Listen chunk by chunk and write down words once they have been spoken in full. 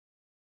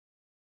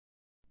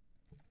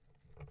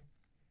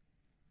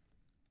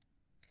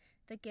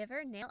The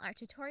Giver Nail Art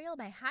Tutorial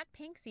by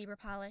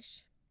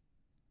Hotpinkzebrapolish.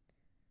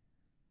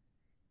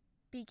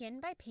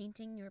 Begin by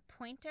painting your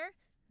pointer,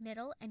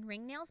 middle, and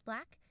ring nails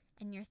black,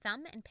 and your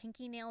thumb and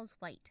pinky nails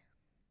white.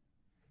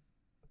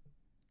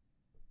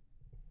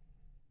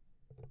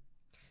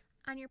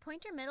 On your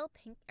pointer, middle,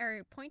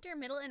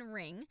 and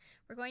ring,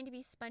 we're going to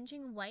be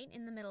sponging white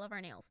in the middle of our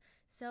nails.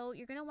 So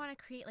you're going to want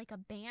to create like a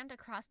band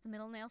across the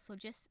middle nail, so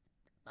just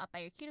up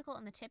by your cuticle,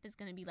 and the tip is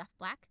going to be left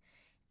black.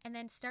 And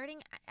then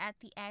starting at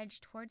the edge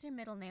towards your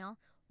middle nail,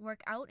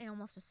 work out in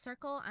almost a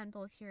circle on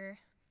both your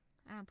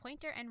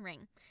pointer and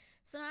ring.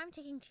 So now I'm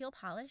taking teal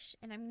polish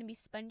and I'm going to be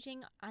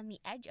sponging on the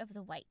edge of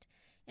the white.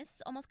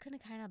 It's almost going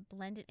to kind of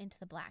blend it into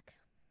the black.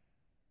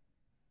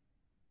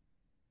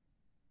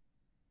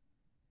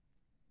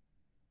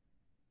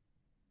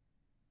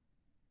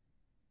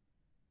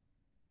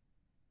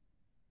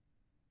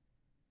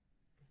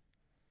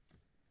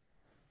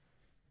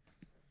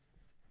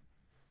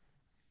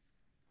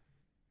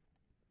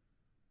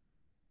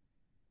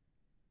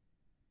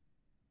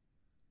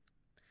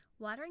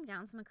 Watering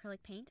down some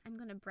acrylic paint, I'm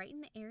going to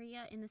brighten the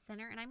area in the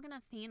center and I'm going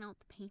to fan out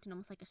the paint in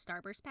almost like a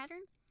starburst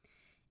pattern.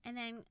 And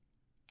then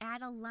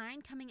add a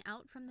line coming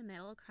out from the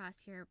middle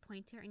across your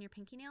pointer and your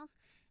pinky nails.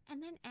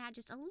 And then add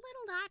just a little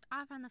dot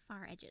off on the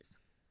far edges.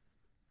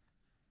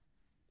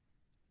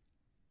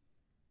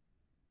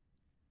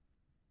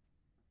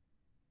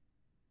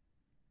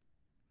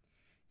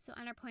 So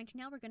on our pointer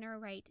nail, we're going to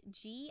write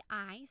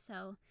G-I.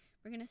 So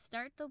we're going to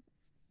start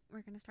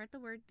the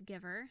word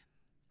Giver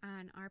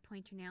on our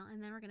pointer nail,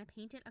 and then we're going to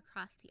paint it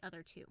across the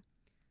other two.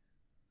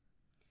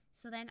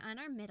 So then on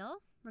our middle,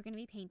 we're going to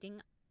be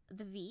painting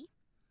the V.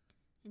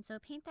 And so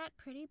paint that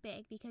pretty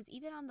big, because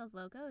even on the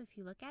logo, if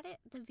you look at it,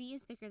 the V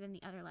is bigger than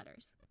the other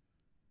letters.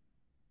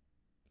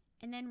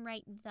 And then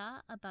write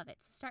the above it.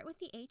 So start with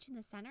the H in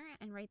the center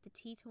and write the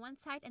T to one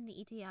side and the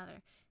E to the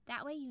other.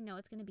 That way you know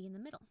it's going to be in the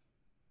middle.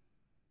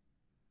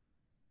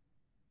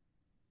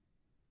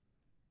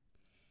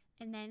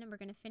 And then we're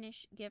going to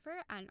finish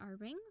Giver on our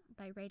ring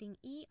by writing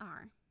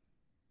ER.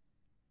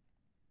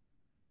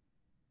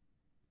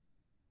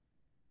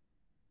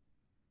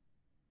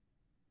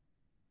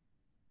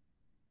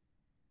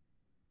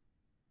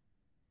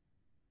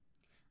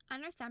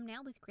 On our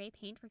thumbnail with gray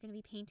paint, we're going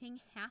to be painting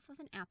half of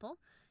an apple.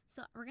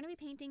 So we're going to be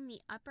painting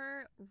the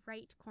upper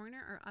right corner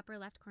or upper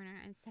left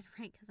corner. I said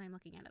right because I'm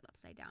looking at it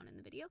upside down in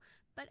the video.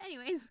 But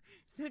anyways,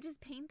 so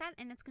just paint that,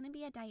 and it's going to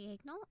be a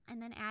diagonal,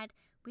 and then add,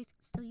 with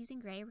still using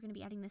gray, we're going to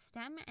be adding the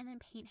stem and then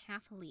paint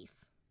half a leaf.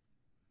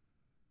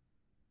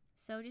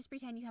 So just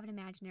pretend you have an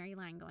imaginary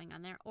line going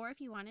on there. Or if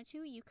you wanted to,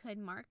 you could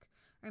mark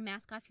or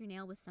mask off your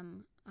nail with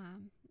some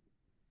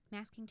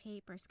masking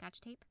tape or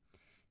scotch tape.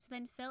 So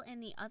then fill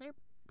in the other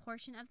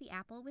portion of the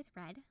apple with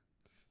red.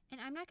 And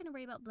I'm not going to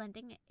worry about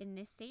blending it in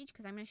this stage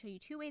because I'm going to show you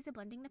two ways of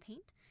blending the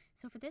paint.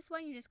 So for this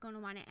one, you're just going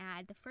to want to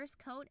add the first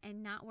coat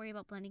and not worry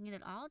about blending it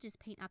at all. Just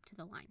paint up to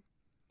the line.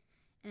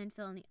 And then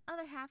fill in the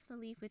other half of the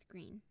leaf with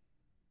green.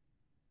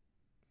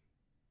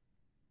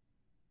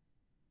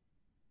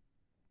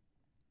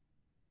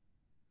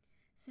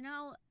 So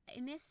now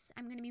in this,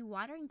 I'm going to be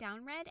watering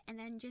down red and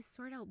then just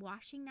sort of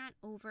washing that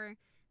over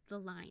the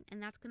line.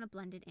 And that's going to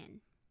blend it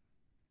in.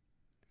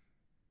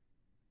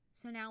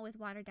 So now with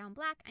watered down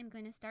black, I'm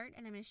going to start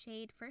and I'm going to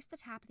shade first the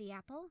top of the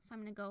apple. So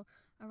I'm going to go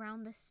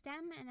around the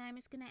stem and then I'm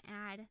just going to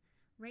add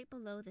right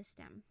below the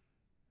stem.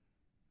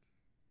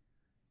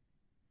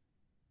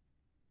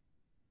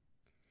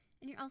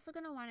 And you're also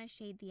going to want to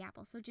shade the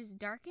apple. So just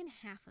darken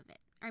half of it.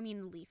 I mean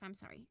the leaf, I'm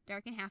sorry.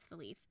 Darken half the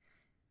leaf.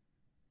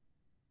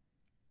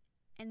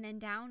 And then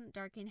down,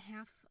 darken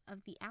half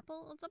of the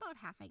apple. It's about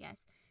half, I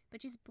guess.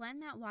 But just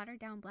blend that watered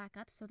down black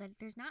up so that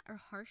there's not a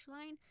harsh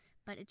line,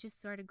 but it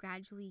just sort of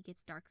gradually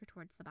gets darker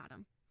towards the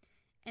bottom.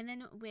 And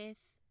then with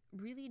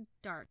really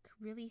dark,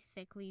 really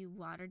thickly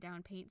watered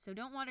down paint, so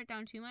don't water it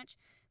down too much,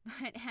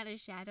 but add a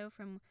shadow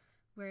from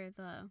where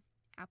the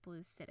apple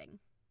is sitting.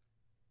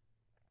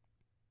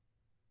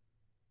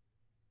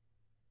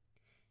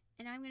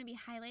 And now I'm going to be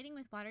highlighting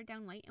with watered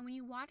down white. And when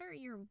you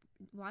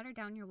water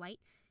down your white,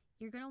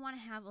 you're going to want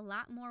to have a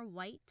lot more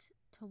white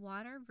to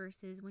water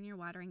versus when you're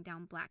watering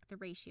down black. The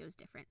ratio is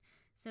different.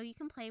 So you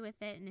can play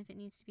with it, and if it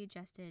needs to be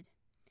adjusted,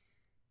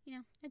 you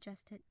know,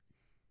 adjust it.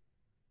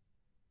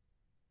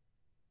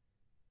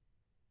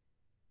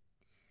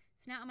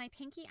 So now on my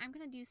pinky, I'm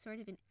going to do sort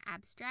of an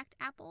abstract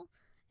apple,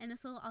 and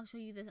I'll show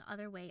you the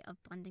other way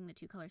of blending the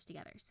two colors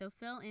together. So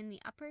fill in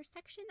the upper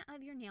section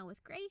of your nail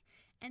with gray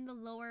and the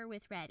lower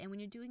with red. And when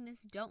you're doing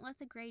this, don't let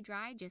the gray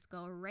dry, just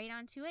go right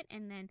onto it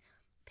and then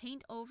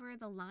paint over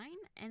the line,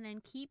 and then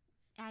keep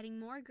adding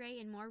more gray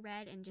and more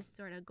red and just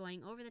sort of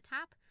going over the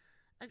top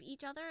of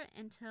each other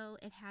until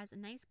it has a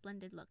nice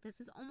blended look.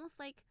 This is almost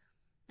like,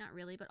 not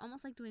really, but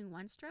almost like doing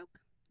one stroke.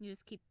 You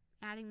just keep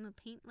adding the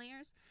paint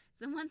layers.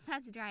 So then once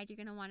that's dried, you're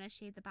going to want to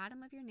shade the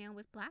bottom of your nail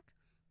with black.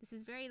 This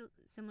is very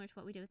similar to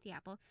what we did with the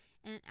apple.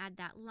 And then add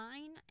that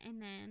line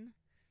and then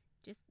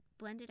just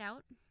blend it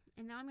out.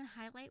 And now I'm going to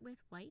highlight with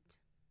white.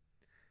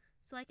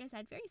 So like I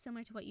said, very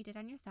similar to what you did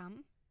on your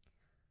thumb.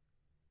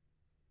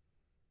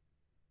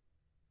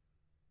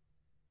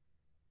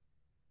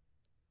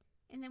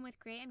 And then with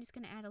gray, I'm just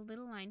going to add a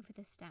little line for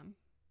the stem.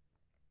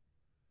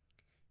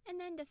 And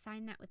then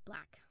define that with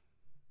black.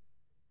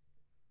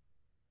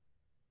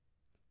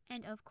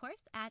 And of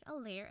course, add a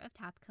layer of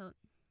top coat.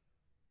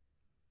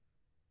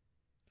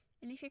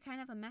 And if you're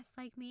kind of a mess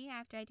like me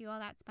after I do all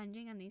that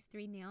sponging on these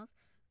 3 nails,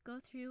 go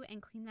through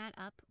and clean that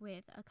up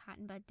with a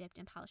cotton bud dipped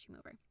in polish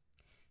remover.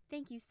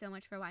 Thank you so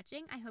much for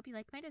watching. I hope you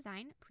liked my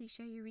design. Please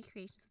share your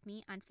recreations with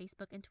me on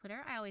Facebook and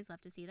Twitter. I always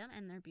love to see them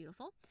and they're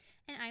beautiful.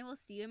 And I will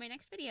see you in my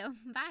next video.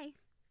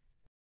 Bye!